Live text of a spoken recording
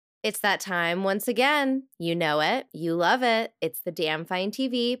It's that time once again. You know it. You love it. It's the Damn Fine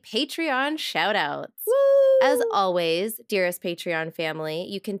TV Patreon shoutouts. Woo! As always, dearest Patreon family,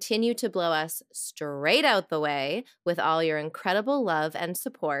 you continue to blow us straight out the way with all your incredible love and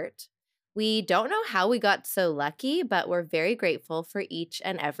support. We don't know how we got so lucky, but we're very grateful for each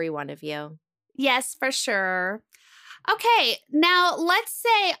and every one of you. Yes, for sure. Okay, now let's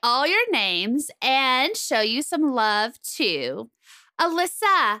say all your names and show you some love too.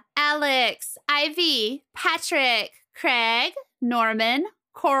 Alyssa, Alex, Ivy, Patrick, Craig, Norman,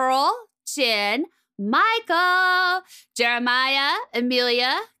 Coral, Jen, Michael, Jeremiah,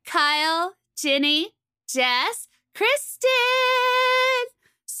 Amelia, Kyle, Jenny, Jess, Kristen,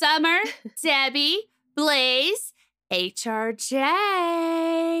 Summer, Debbie, Blaze, HRJ,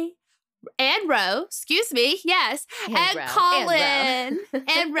 and Ro, excuse me, yes, and Ro, Colin,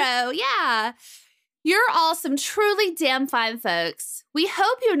 and Ro, yeah. You're all some truly damn fine folks. We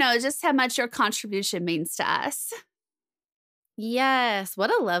hope you know just how much your contribution means to us. Yes, what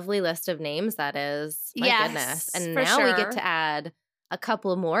a lovely list of names that is. My goodness. And now we get to add a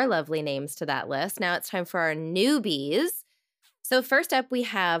couple more lovely names to that list. Now it's time for our newbies. So first up, we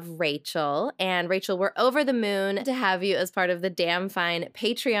have Rachel. And Rachel, we're over the moon to have you as part of the Damn Fine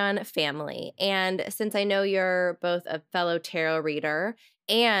Patreon family. And since I know you're both a fellow tarot reader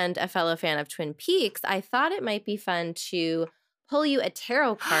and a fellow fan of Twin Peaks, I thought it might be fun to pull you a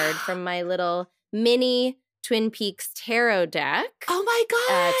tarot card from my little mini Twin Peaks tarot deck. Oh my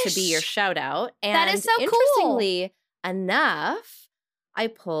gosh! To be your shout out. And that is so cool. Interestingly enough, I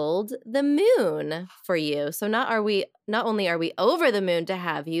pulled the moon for you. So not only are we over the moon to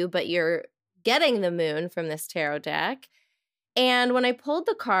have you, but you're getting the moon from this tarot deck. And when I pulled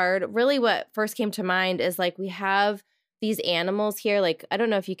the card, really what first came to mind is like we have these animals here. Like, I don't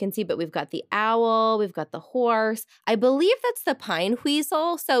know if you can see, but we've got the owl, we've got the horse. I believe that's the pine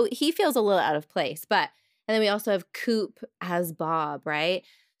weasel. So he feels a little out of place. And then we also have Coop as Bob, right?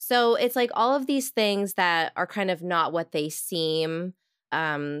 So it's like all of these things that are kind of not what they seem.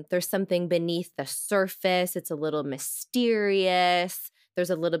 There's something beneath the surface. It's a little mysterious.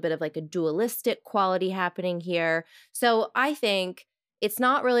 There's a little bit of like a dualistic quality happening here. So I think it's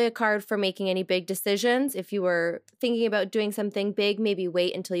not really a card for making any big decisions. If you were thinking about doing something big, maybe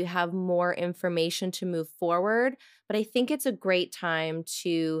wait until you have more information to move forward. But I think it's a great time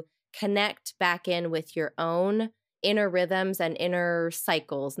to connect back in with your own inner rhythms and inner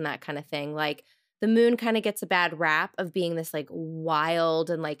cycles and that kind of thing. Like the moon kind of gets a bad rap of being this like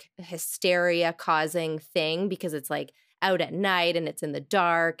wild and like hysteria causing thing because it's like out at night and it's in the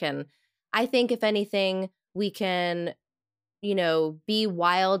dark. And I think if anything, we can be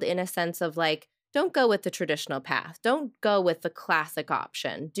wild in a sense of like, don't go with the traditional path. Don't go with the classic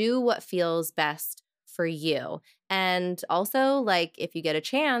option. Do what feels best for you. And also, like, if you get a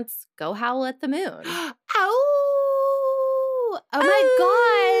chance, go howl at the moon. Oh my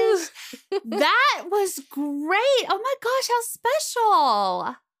gosh. That was great. Oh my gosh, how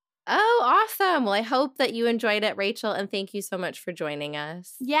special. Oh, awesome. Well, I hope that you enjoyed it, Rachel, and thank you so much for joining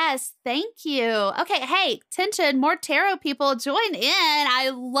us. Yes, thank you. Okay, hey, attention, more tarot people, join in.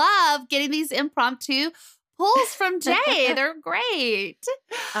 I love getting these impromptu pulls from Jay. They're great.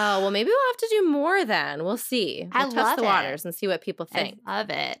 Oh, well, maybe we'll have to do more then. We'll see. We'll test the waters and see what people think. I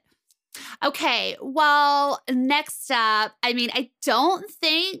love it. Okay, well, next up, I don't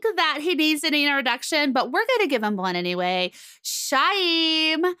think that he needs any introduction, but we're going to give him one anyway.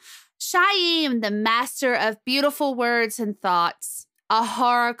 Shaim, the master of beautiful words and thoughts, a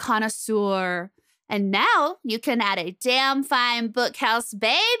horror connoisseur. And now you can add a damn fine bookhouse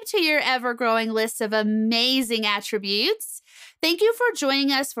babe to your ever-growing list of amazing attributes. Thank you for joining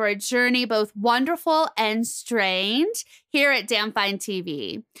us for a journey both wonderful and strange here at Damn Fine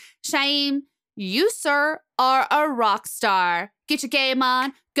TV. Shaim, you, sir, are a rock star. Get your game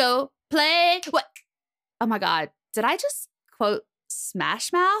on. Go play. What? Oh, my God. Did I just quote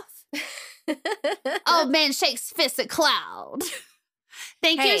Smash Mouth? Oh, man shakes fist at cloud.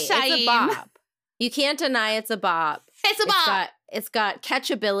 Thank you, Shaim. It's a bop. You can't deny it's a bop. It's a bop. It's got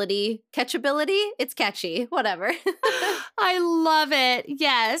catchability. Catchability? It's catchy. Whatever. I love it.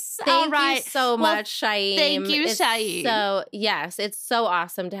 Yes. Thank you so much, Shaim. Thank you, Shaim. So, yes, it's so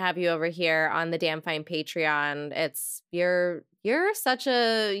awesome to have you over here on the Damn Fine Patreon. You're such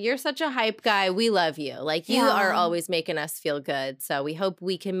a hype guy. We love you. Like, you are always making us feel good. So we hope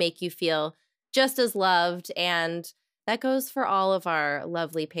we can make you feel just as loved, and that goes for all of our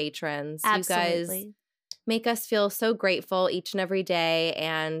lovely patrons. Absolutely. You guys make us feel so grateful each and every day,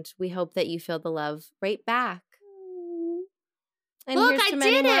 and we hope that you feel the love right back. And look, here's to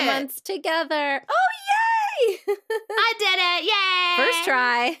many more months together. Oh, I did it. Yay. First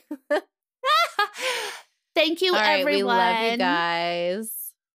try. Thank you, All right, everyone. we love you guys.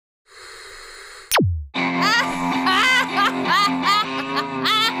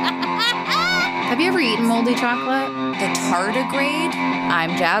 Have you ever eaten moldy chocolate? The tardigrade?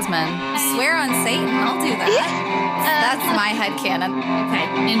 I'm Jasmine. Swear on Satan, I'll do that. That's my headcanon. Okay,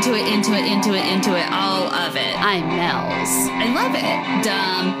 into it, all of it. I'm Mel's. I love it.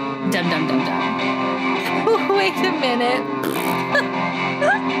 Dumb. Wait a minute.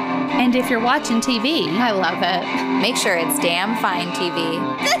 And if you're watching TV, I love it. Make sure it's damn fine TV.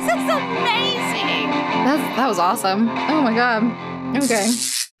 this is amazing. That was awesome. Oh my God. Okay.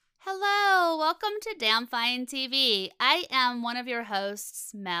 Hello, welcome to Damn Fine TV. I am one of your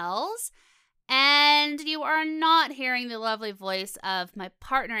hosts, Mel's, and you are not hearing the lovely voice of my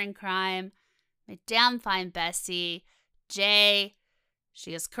partner in crime, my damn fine bestie, Jay.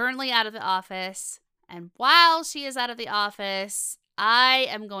 She is currently out of the office, and while she is out of the office, I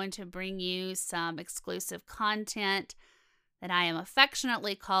am going to bring you some exclusive content that I am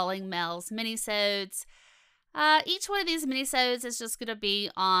affectionately calling Mel's Minisodes. Each one of these minisodes is just going to be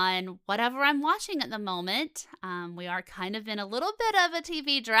on whatever I'm watching at the moment. We are kind of in a little bit of a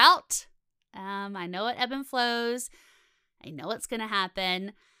TV drought. I know it ebb and flows. I know it's going to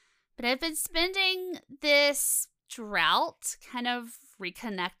happen. But I've been spending this drought kind of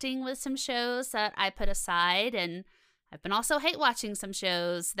reconnecting with some shows that I put aside. And I've been also hate watching some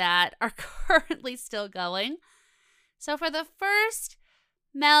shows that are currently still going. So for the first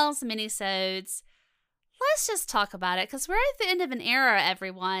Mel's Minisodes, let's just talk about it, because we're at the end of an era,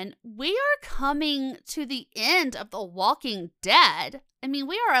 everyone. We are coming to the end of The Walking Dead. I mean,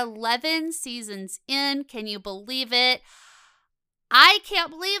 we are 11 seasons in. Can you believe it? I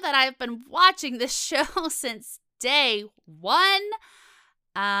can't believe that I've been watching this show since day one.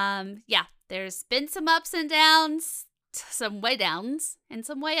 Yeah, there's been some ups and downs, some way downs and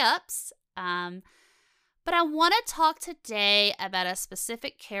some way ups. But I want to talk today about a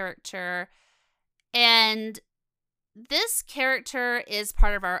specific character. And this character is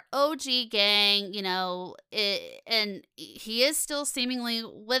part of our OG gang, you know, and he is still seemingly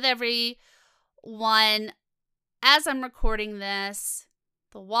with everyone. As I'm recording this,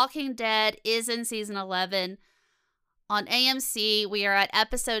 The Walking Dead is in season 11. On AMC, we are at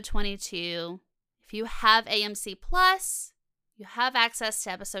episode 22. If you have AMC Plus, you have access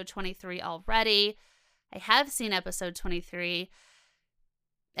to episode 23 already. I have seen episode 23.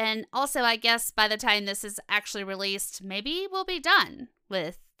 And also, I guess by the time this is actually released, maybe we'll be done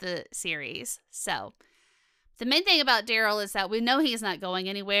with the series. So, the main thing about Daryl is that we know he's not going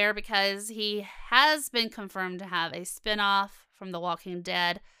anywhere because he has been confirmed to have a spinoff from The Walking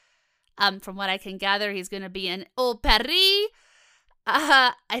Dead. From what I can gather, he's going to be in Au Paris.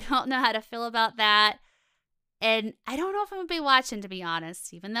 I don't know how to feel about that. And I don't know if I'm going to be watching, to be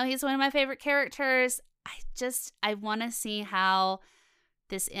honest. Even though he's one of my favorite characters, I want to see how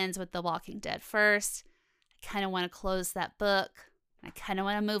this ends with The Walking Dead first. I kind of want to close that book. I kind of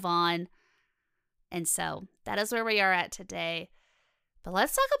want to move on. And so that is where we are at today. But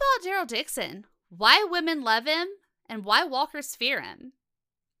let's talk about Daryl Dixon. Why women love him and why walkers fear him.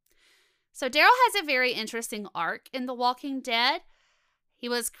 So Daryl has a very interesting arc in The Walking Dead. He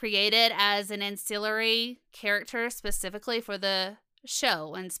was created as an ancillary character specifically for the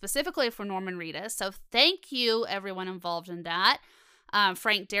show and specifically for Norman Reedus. So thank you, everyone involved in that.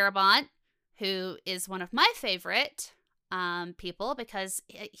 Frank Darabont, who is one of my favorite people because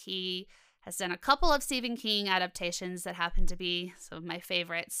he has done a couple of Stephen King adaptations that happen to be some of my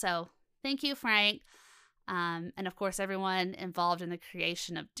favorites. So thank you, Frank. And of course, everyone involved in the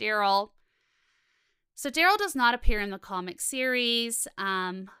creation of Daryl. So Daryl does not appear in the comic series.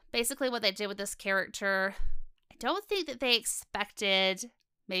 Basically what they did with this character, I don't think that they expected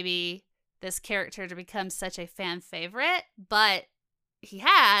maybe this character to become such a fan favorite, but he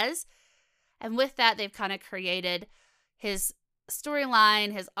has. And with that, they've kind of created his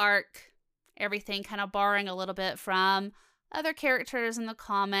storyline, his arc, everything kind of borrowing a little bit from other characters in the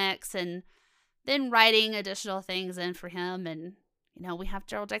comics and then writing additional things in for him. And, you know, we have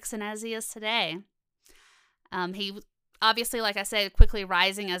Daryl Dixon as he is today. He obviously, like I said, quickly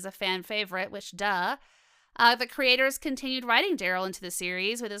rising as a fan favorite, which duh. The creators continued writing Daryl into the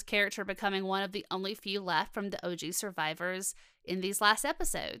series, with his character becoming one of the only few left from the OG survivors in these last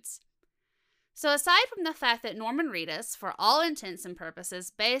episodes. So aside from the fact that Norman Reedus, for all intents and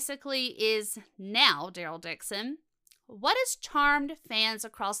purposes, basically is now Daryl Dixon, what has charmed fans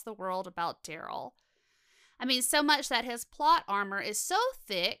across the world about Daryl? I mean, so much that his plot armor is so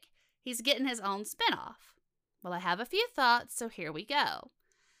thick, he's getting his own spinoff. Well, I have a few thoughts, so here we go.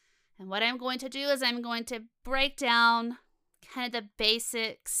 And what I'm going to do is I'm going to break down kind of the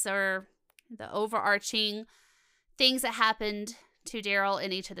basics or the overarching things that happened to Daryl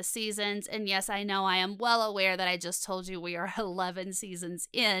in each of the seasons. And yes, I know I am well aware that I just told you we are 11 seasons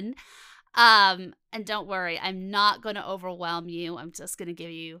in. And don't worry, I'm not going to overwhelm you. I'm just going to give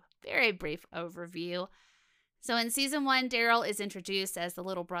you a very brief overview. So in season 1, Daryl is introduced as the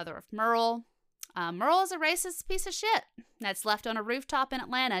little brother of Merle. Merle is a racist piece of shit that's left on a rooftop in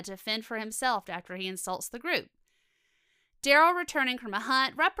Atlanta to fend for himself after he insults the group. Daryl, returning from a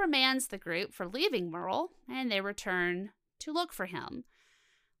hunt, reprimands the group for leaving Merle, and they return to look for him.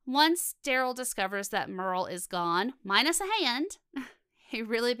 Once Daryl discovers that Merle is gone, minus a hand, he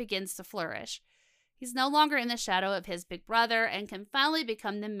really begins to flourish. He's no longer in the shadow of his big brother and can finally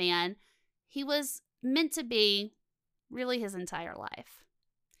become the man he was meant to be really his entire life.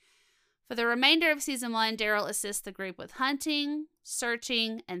 For the remainder of season 1, Daryl assists the group with hunting,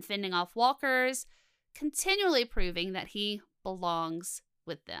 searching, and fending off walkers, continually proving that he belongs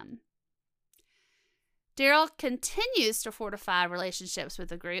with them. Daryl continues to fortify relationships with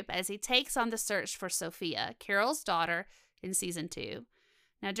the group as he takes on the search for Sophia, Carol's daughter, in season 2.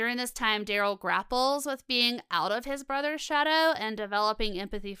 Now, during this time, Daryl grapples with being out of his brother's shadow and developing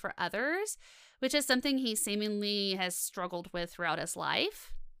empathy for others, which is something he seemingly has struggled with throughout his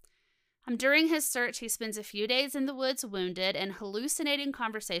life. During his search, he spends a few days in the woods wounded and hallucinating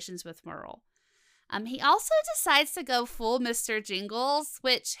conversations with Merle. He also decides to go full Mr. Jingles,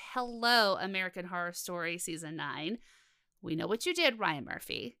 which, hello, American Horror Story Season 9. We know what you did, Ryan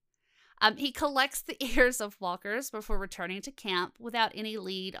Murphy. He collects the ears of walkers before returning to camp without any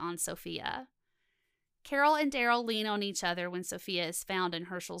lead on Sophia. Carol and Daryl lean on each other when Sophia is found in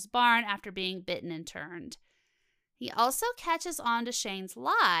Herschel's barn after being bitten and turned. He also catches on to Shane's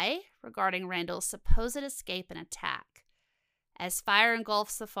lie regarding Randall's supposed escape and attack. As fire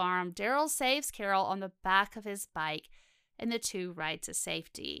engulfs the farm, Daryl saves Carol on the back of his bike, and the two ride to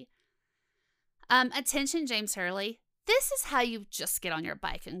safety. Attention, James Hurley. This is how you just get on your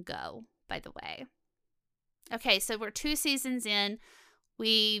bike and go, by the way. Okay, so we're 2 seasons in.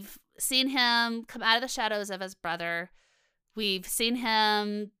 We've seen him come out of the shadows of his brother. We've seen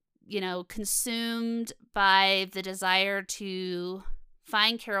him, consumed by the desire to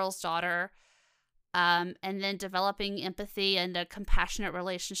find Carol's daughter, and then developing empathy and a compassionate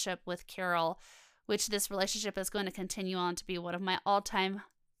relationship with Carol, which this relationship is going to continue on to be one of my all-time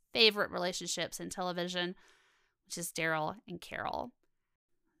favorite relationships in television, which is Daryl and Carol.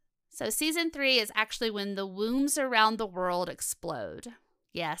 So season 3 is actually when the wombs around the world explode.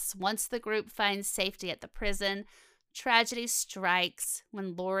 Yes, once the group finds safety at the prison, tragedy strikes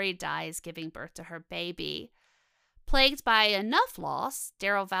when Lori dies giving birth to her baby. Plagued by enough loss,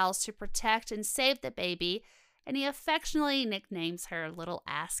 Daryl vows to protect and save the baby, and he affectionately nicknames her Little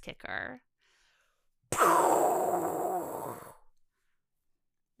Ass Kicker. That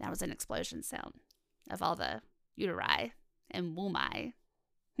was an explosion sound of all the uteri and wombi.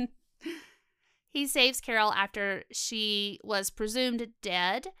 He saves Carol after she was presumed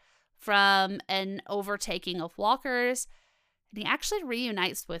dead from an overtaking of walkers, and he actually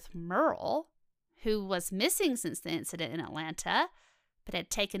reunites with Merle, who was missing since the incident in Atlanta, but had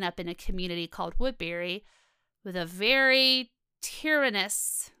taken up in a community called Woodbury with a very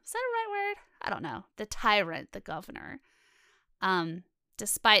tyrannous, is that a right word? I don't know, the tyrant, the governor.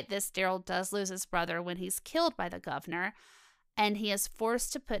 Despite this, Daryl does lose his brother when he's killed by the governor, and he is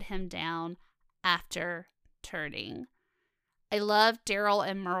forced to put him down after turning. I love Daryl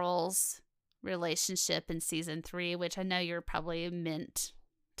and Merle's relationship in season 3, which I know you're probably meant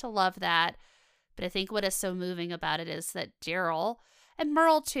to love that. But I think what is so moving about it is that Daryl, and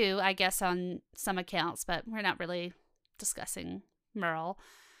Merle too, I guess on some accounts, but we're not really discussing Merle,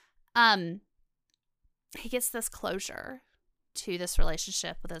 he gets this closure to this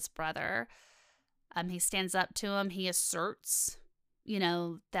relationship with his brother. He stands up to him. He asserts,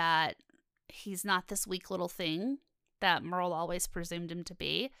 that he's not this weak little thing that Merle always presumed him to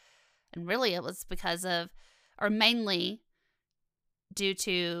be. And really it was because of, or mainly due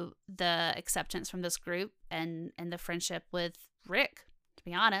to the acceptance from this group and the friendship with Rick, to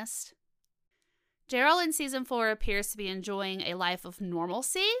be honest. Daryl in season 4 appears to be enjoying a life of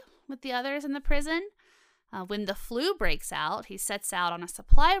normalcy with the others in the prison. When the flu breaks out, he sets out on a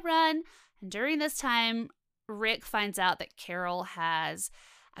supply run, and during this time, Rick finds out that Carol has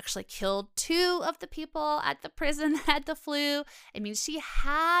actually killed 2 of the people at the prison that had the flu. I mean, she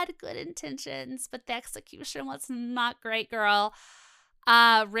had good intentions, but the execution was not great, girl.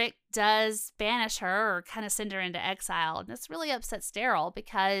 Rick does banish her or kind of send her into exile, and this really upsets Daryl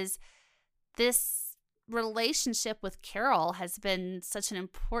because this relationship with Carol has been such an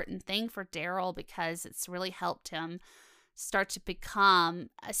important thing for Daryl because it's really helped him start to become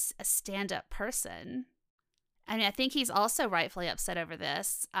a stand-up person. I mean, I think he's also rightfully upset over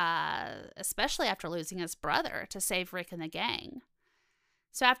this, especially after losing his brother to save Rick and the gang.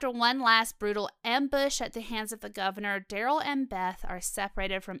 So after one last brutal ambush at the hands of the governor, Daryl and Beth are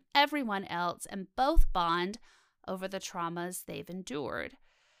separated from everyone else and both bond over the traumas they've endured.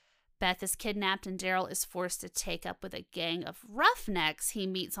 Beth is kidnapped and Daryl is forced to take up with a gang of roughnecks he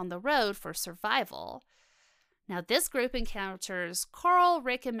meets on the road for survival. Now, this group encounters Carl,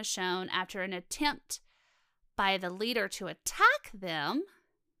 Rick, and Michonne after an attempt by the leader to attack them.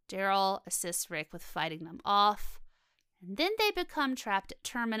 Daryl assists Rick with fighting them off. And then they become trapped at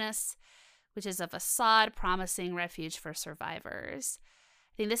Terminus, which is a facade promising refuge for survivors.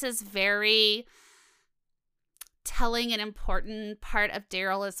 I think this is very telling and important part of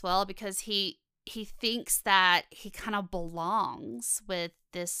Daryl as well, because he thinks that he kind of belongs with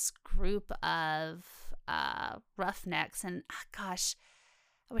this group of roughnecks. And gosh,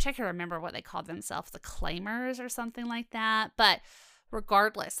 I wish I could remember what they called themselves, the Claimers or something like that. But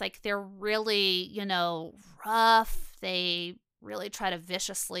regardless, like, they're really, rough. They really try to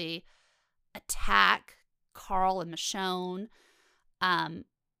viciously attack Carl and Michonne.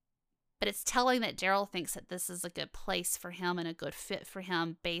 But it's telling that Daryl thinks that this is a good place for him and a good fit for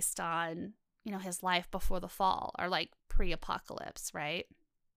him based on, his life before the fall, or like pre-apocalypse, right?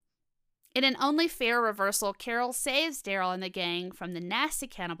 In an only fair reversal, Carol saves Daryl and the gang from the nasty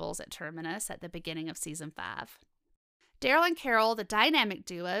cannibals at Terminus at the beginning of season 5. Daryl and Carol, the dynamic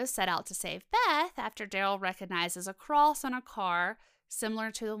duo, set out to save Beth after Daryl recognizes a cross on a car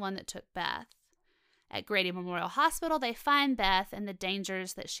similar to the one that took Beth. At Grady Memorial Hospital, they find Beth and the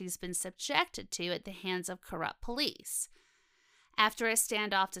dangers that she's been subjected to at the hands of corrupt police. After a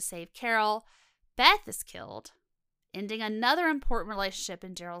standoff to save Carol, Beth is killed, ending another important relationship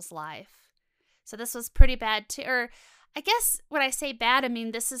in Daryl's life. So this was pretty bad too. Or I guess when I say bad, I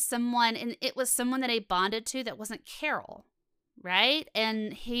mean this is someone, and it was someone that he bonded to that wasn't Carol, right?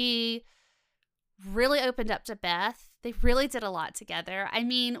 And he really opened up to Beth. They really did a lot together. I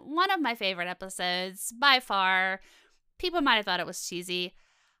mean, one of my favorite episodes by far. People might have thought it was cheesy.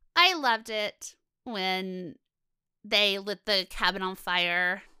 I loved it when they lit the cabin on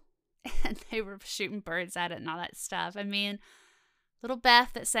fire and they were shooting birds at it and all that stuff. I mean, little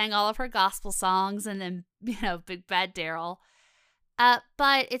Beth that sang all of her gospel songs, and then, Big Bad Daryl.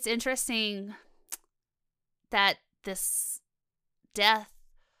 But it's interesting that this death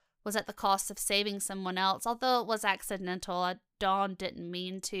was at the cost of saving someone else. Although it was accidental, Dawn didn't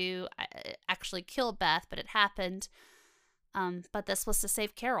mean to actually kill Beth, but it happened. But this was to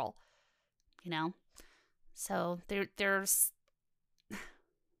save Carol, So there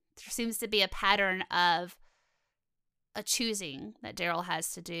seems to be a pattern of a choosing that Daryl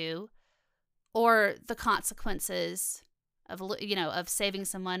has to do, or the consequences of saving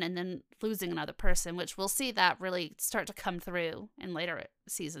someone and then losing another person, which we'll see that really start to come through in later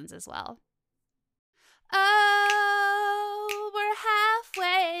seasons as well. Oh, we're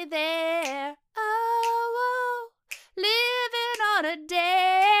halfway there. Oh, living on a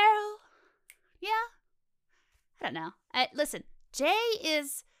dare. Yeah. I don't know. Listen, Jay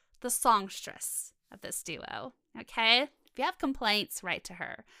is the songstress of this duo, okay? If you have complaints, write to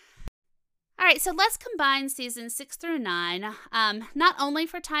her. All right, so let's combine seasons 6 through 9, not only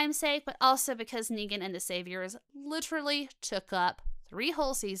for time's sake, but also because Negan and the Saviors literally took up 3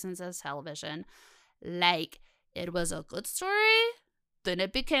 whole seasons of television. Like, it was a good story, then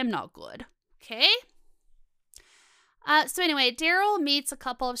it became not good, okay? So anyway, Daryl meets a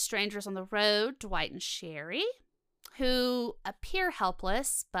couple of strangers on the road, Dwight and Sherry, who appear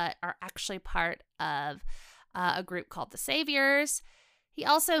helpless, but are actually part of a group called the Saviors. He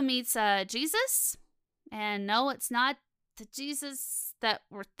also meets Jesus, and no, it's not the Jesus that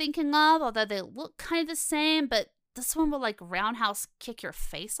we're thinking of, although they look kind of the same, but this one will roundhouse kick your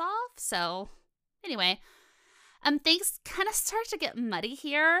face off. So anyway, things kind of start to get muddy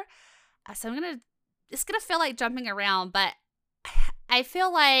here. So it's gonna feel like jumping around, but I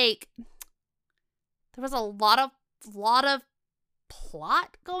feel like there was a lot of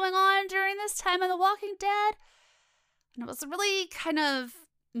plot going on during this time in The Walking Dead. And it was really kind of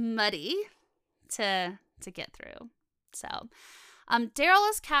muddy to get through. So, Daryl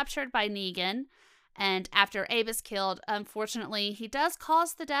is captured by Negan, and after Abe is killed, unfortunately, he does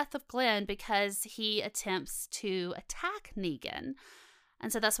cause the death of Glenn because he attempts to attack Negan.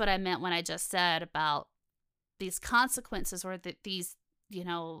 And so that's what I meant when I just said about these consequences, or these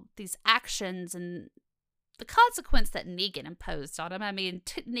actions and the consequence that Negan imposed on him. I mean,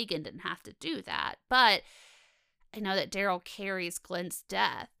 Negan didn't have to do that, but I know that Daryl carries Glenn's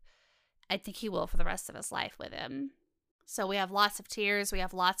death. I think he will for the rest of his life with him. So we have lots of tears. We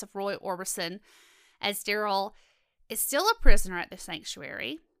have lots of Roy Orbison as Daryl is still a prisoner at the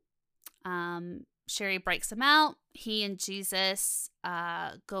sanctuary. Sherry breaks him out. He and Jesus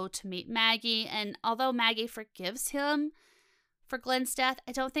go to meet Maggie. And although Maggie forgives him for Glenn's death,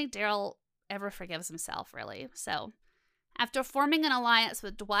 I don't think Daryl ever forgives himself, really. So after forming an alliance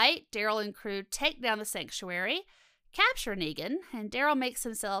with Dwight, Daryl and crew take down the sanctuary, capture Negan, and Daryl makes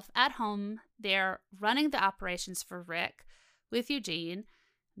himself at home there, running the operations for Rick with Eugene,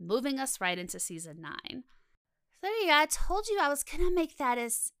 moving us right into season 9. So there you go. I told you I was going to make that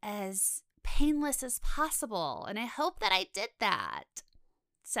as painless as possible, and I hope that I did that.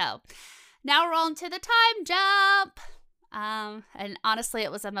 So now we're on to the time jump. And honestly,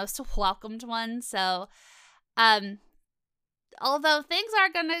 it was a most welcomed one. So, although things are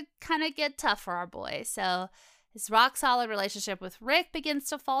going to kind of get tough for our boy. So his rock-solid relationship with Rick begins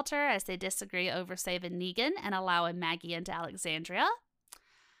to falter as they disagree over saving Negan and allowing Maggie into Alexandria.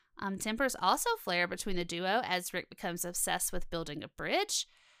 Tempers also flare between the duo as Rick becomes obsessed with building a bridge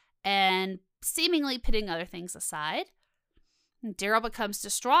and seemingly putting other things aside. Daryl becomes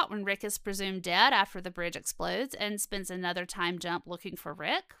distraught when Rick is presumed dead after the bridge explodes and spends another time jump looking for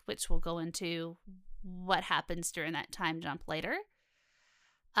Rick, which we'll go into what happens during that time jump later.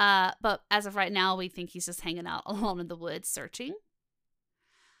 But as of right now, we think he's just hanging out alone in the woods searching.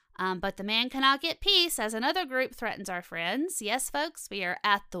 But the man cannot get peace as another group threatens our friends. Yes, folks, we are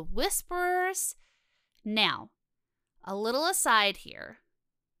at the Whisperers. Now, a little aside here.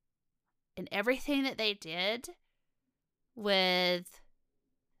 In everything that they did with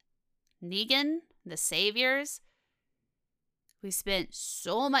Negan, the Saviors, we spent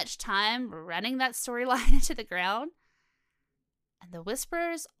so much time running that storyline into the ground. And the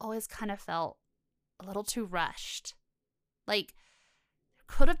Whisperers always kind of felt a little too rushed. Like, there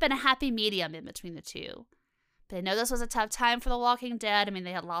could have been a happy medium in between the two. But I know this was a tough time for The Walking Dead. I mean,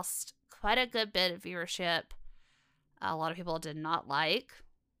 they had lost quite a good bit of viewership. A lot of people did not like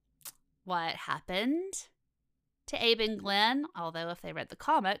what happened to Abe and Glenn. Although if they read the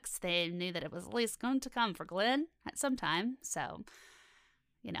comics, they knew that it was at least going to come for Glenn at some time. So,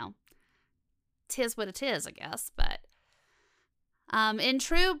 you know, 'tis what it is, I guess. But in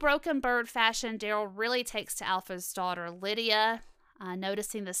true Broken Bird fashion, Daryl really takes to Alpha's daughter, Lydia.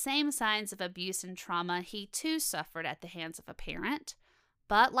 Noticing the same signs of abuse and trauma he too suffered at the hands of a parent.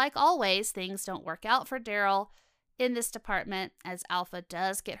 But like always, things don't work out for Daryl in this department as Alpha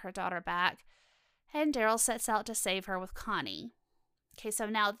does get her daughter back, and Daryl sets out to save her with Connie. Okay, so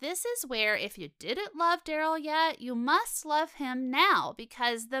now this is where if you didn't love Daryl yet, you must love him now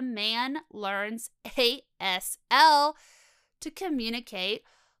because the man learns ASL to communicate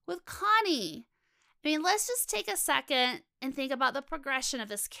with Connie. I mean, let's just take a second and think about the progression of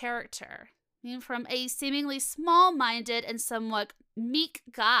this character. I mean, from a seemingly small-minded and somewhat meek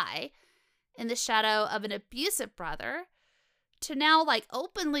guy in the shadow of an abusive brother to now, like,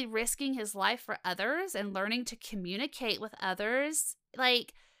 openly risking his life for others and learning to communicate with others.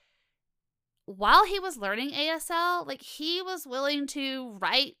 Like, while he was learning ASL, like, he was willing to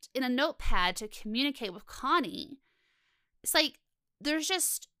write in a notepad to communicate with Connie. It's like, there's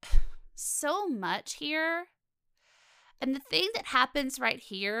just so much here. And the thing that happens right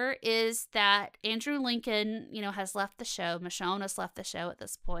here is that Andrew Lincoln, has left the show. Michonne has left the show at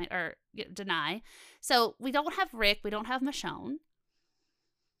this point, or Denai. So we don't have Rick. We don't have Michonne.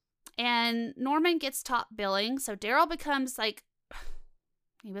 And Norman gets top billing. So Daryl becomes like,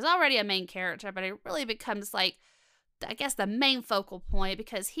 he was already a main character, but he really becomes like, I guess, the main focal point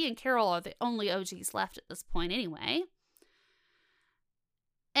because he and Carol are the only OGs left at this point anyway.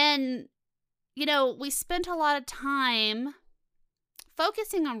 And we spent a lot of time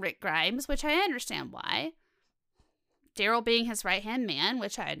focusing on Rick Grimes, which I understand why. Daryl being his right-hand man,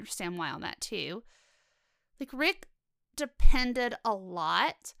 which I understand why on that too. Like, Rick depended a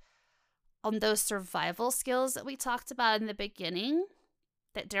lot on those survival skills that we talked about in the beginning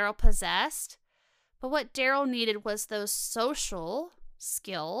that Daryl possessed. But what Daryl needed was those social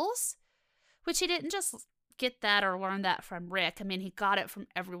skills, which he didn't just get that or learn that from Rick. I mean, he got it from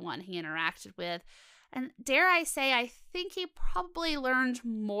everyone he interacted with. And dare I say, I think he probably learned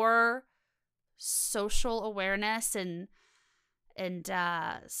more social awareness and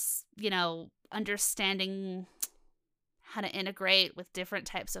understanding how to integrate with different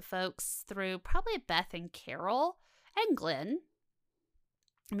types of folks through probably Beth and Carol and Glenn.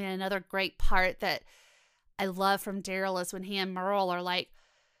 I mean, another great part that I love from Daryl is when he and Merle are like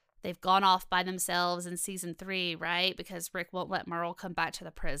they've gone off by themselves in season 3, right? Because Rick won't let Merle come back to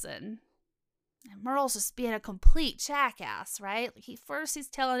the prison. And Merle's just being a complete jackass, right? Like he's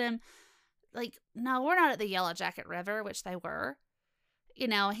telling him, like, no, we're not at the Yellow Jacket River, which they were. You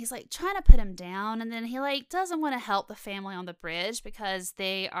know, he's like trying to put him down, and then he like doesn't want to help the family on the bridge because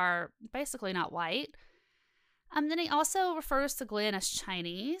they are basically not white. Then he also refers to Glenn as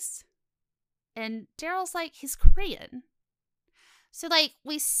Chinese, and Daryl's like, he's Korean. So like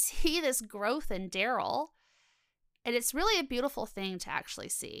we see this growth in Daryl, and it's really a beautiful thing to actually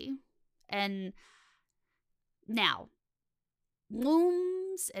see. And now,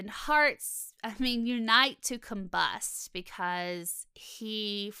 wombs and hearts, unite to combust because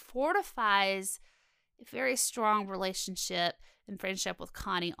he fortifies a very strong relationship and friendship with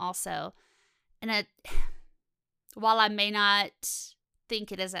Connie also. And while I may not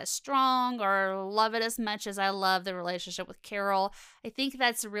think it is as strong or love it as much as I love the relationship with Carol, I think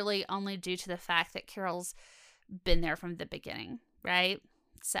that's really only due to the fact that Carol's been there from the beginning, right?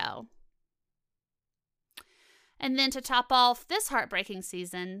 So... And then to top off this heartbreaking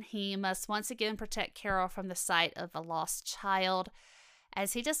season, he must once again protect Carol from the sight of a lost child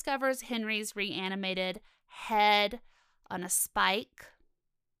as he discovers Henry's reanimated head on a spike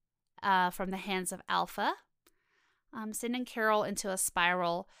from the hands of Alpha, sending Carol into a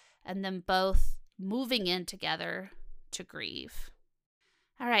spiral and them both moving in together to grieve.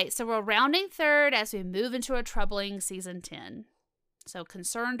 All right, so we're rounding third as we move into a troubling season 10. So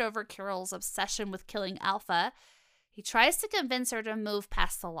concerned over Carol's obsession with killing Alpha, he tries to convince her to move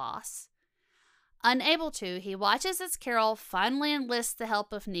past the loss. Unable to, he watches as Carol finally enlists the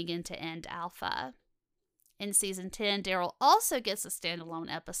help of Negan to end Alpha. In season 10, Daryl also gets a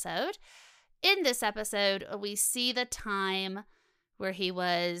standalone episode. In this episode, we see the time where he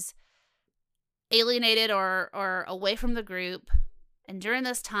was alienated or away from the group. And during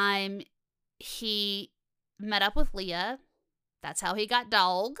this time, he met up with Leah. That's how he got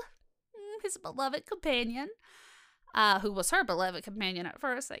Dog, his beloved companion, who was her beloved companion at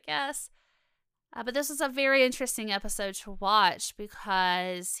first, I guess. But this was a very interesting episode to watch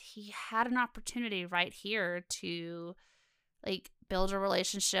because he had an opportunity right here to, like, build a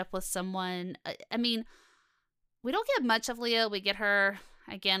relationship with someone. We don't get much of Leah. We get her,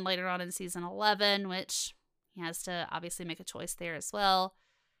 again, later on in season 11, which he has to obviously make a choice there as well.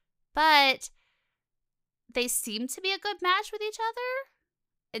 But they seem to be a good match with each other.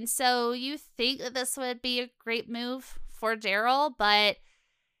 And so you think that this would be a great move for Daryl, but,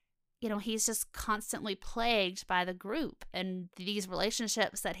 he's just constantly plagued by the group and these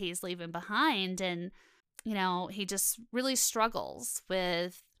relationships that he's leaving behind. And, he just really struggles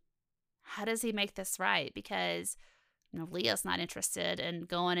with how does he make this right? Because, Leah's not interested in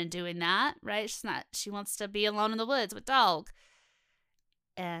going and doing that, right? She wants to be alone in the woods with Dog.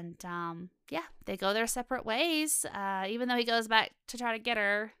 And, they go their separate ways. Even though he goes back to try to get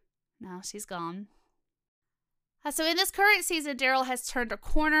her, no, she's gone. So in this current season, Daryl has turned a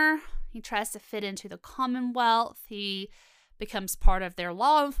corner. He tries to fit into the Commonwealth. He becomes part of their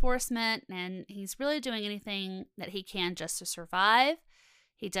law enforcement, and he's really doing anything that he can just to survive.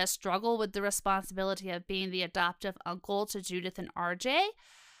 He does struggle with the responsibility of being the adoptive uncle to Judith and RJ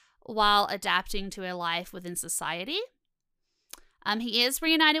while adapting to a life within society. He is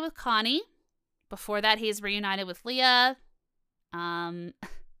reunited with Connie. Before that, he's reunited with Leah.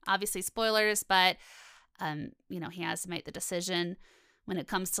 Obviously, spoilers, but, he has to make the decision when it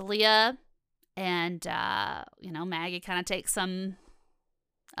comes to Leah. And, Maggie kind of takes some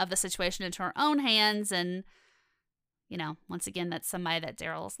of the situation into her own hands. And, once again, that's somebody that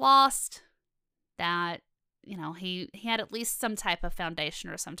Daryl's lost. That, he had at least some type of foundation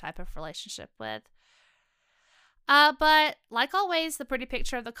or some type of relationship with. But like always, the pretty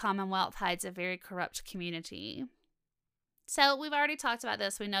picture of the Commonwealth hides a very corrupt community. So we've already talked about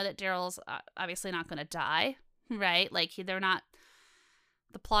this. We know that Daryl's obviously not going to die, right? Like they're not.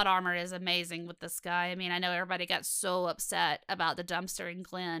 The plot armor is amazing with this guy. I know everybody got so upset about the dumpster in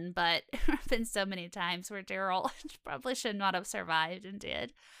Glen, but there have been so many times where Daryl probably should not have survived and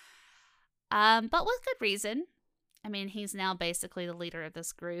did. But with good reason. He's now basically the leader of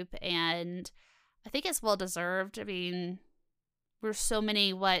this group, and I think it's well deserved. We're so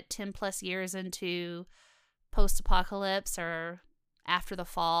many, 10 plus years into post-apocalypse or after the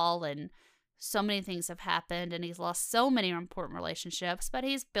fall, and so many things have happened, and he's lost so many important relationships, but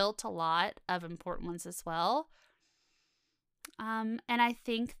he's built a lot of important ones as well. And I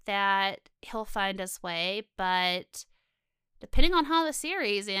think that he'll find his way, but depending on how the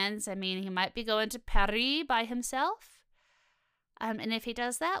series ends, he might be going to Paris by himself. And if he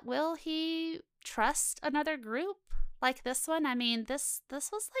does that, will he trust another group like this one. I mean, this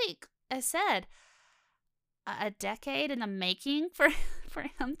was like I said, a decade in the making for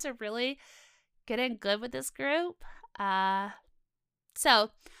him to really get in good with this group.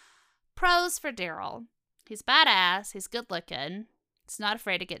 So pros for Daryl. He's badass. He's good looking. He's not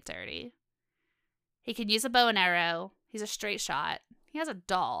afraid to get dirty. He can use a bow and arrow. He's a straight shot. He has a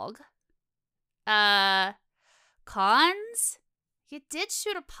dog. Cons? You did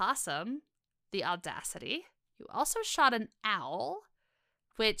shoot a possum. The audacity. You also shot an owl,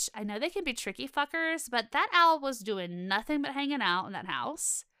 which I know they can be tricky fuckers, but that owl was doing nothing but hanging out in that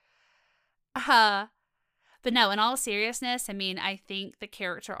house. But no, in all seriousness, I mean, I think the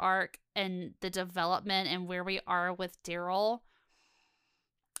character arc and the development and where we are with Daryl,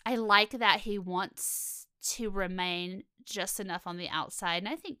 I like that he wants to remain just enough on the outside. And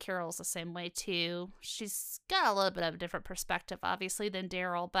I think Carol's the same way too. She's got a little bit of a different perspective, obviously, than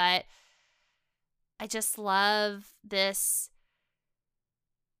Daryl, but I just love this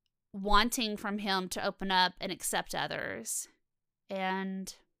wanting from him to open up and accept others.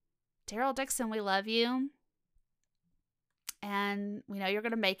 And Daryl Dixon, we love you. And we know you're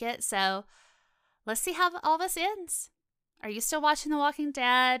going to make it. So let's see how all this ends. Are you still watching The Walking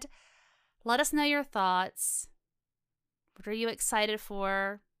Dead? Let us know your thoughts. What are you excited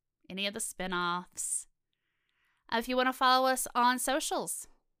for? Any of the spinoffs? If you want to follow us on socials,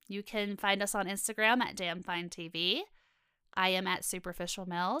 you can find us on Instagram at DamnFineTV. I am at Superficial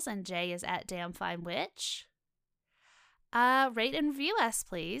Mills and Jay is at DamnFineWitch. Rate and review us,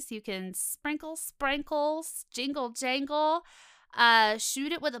 please. You can sprinkle, jingle, jangle,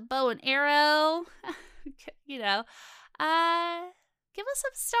 shoot it with a bow and arrow. You know, give us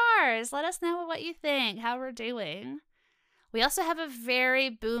some stars. Let us know what you think, how we're doing. We also have a very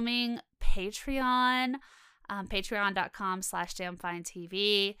booming Patreon,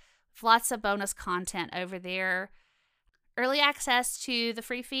 patreon.com/DamnFineTV. Lots of bonus content over there. Early access to the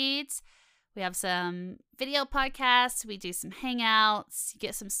free feeds. We have some video podcasts. We do some hangouts. You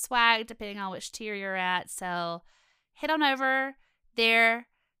get some swag depending on which tier you're at. So head on over there.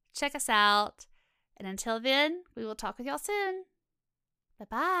 Check us out. And until then, we will talk with y'all soon.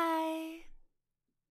 Bye-bye.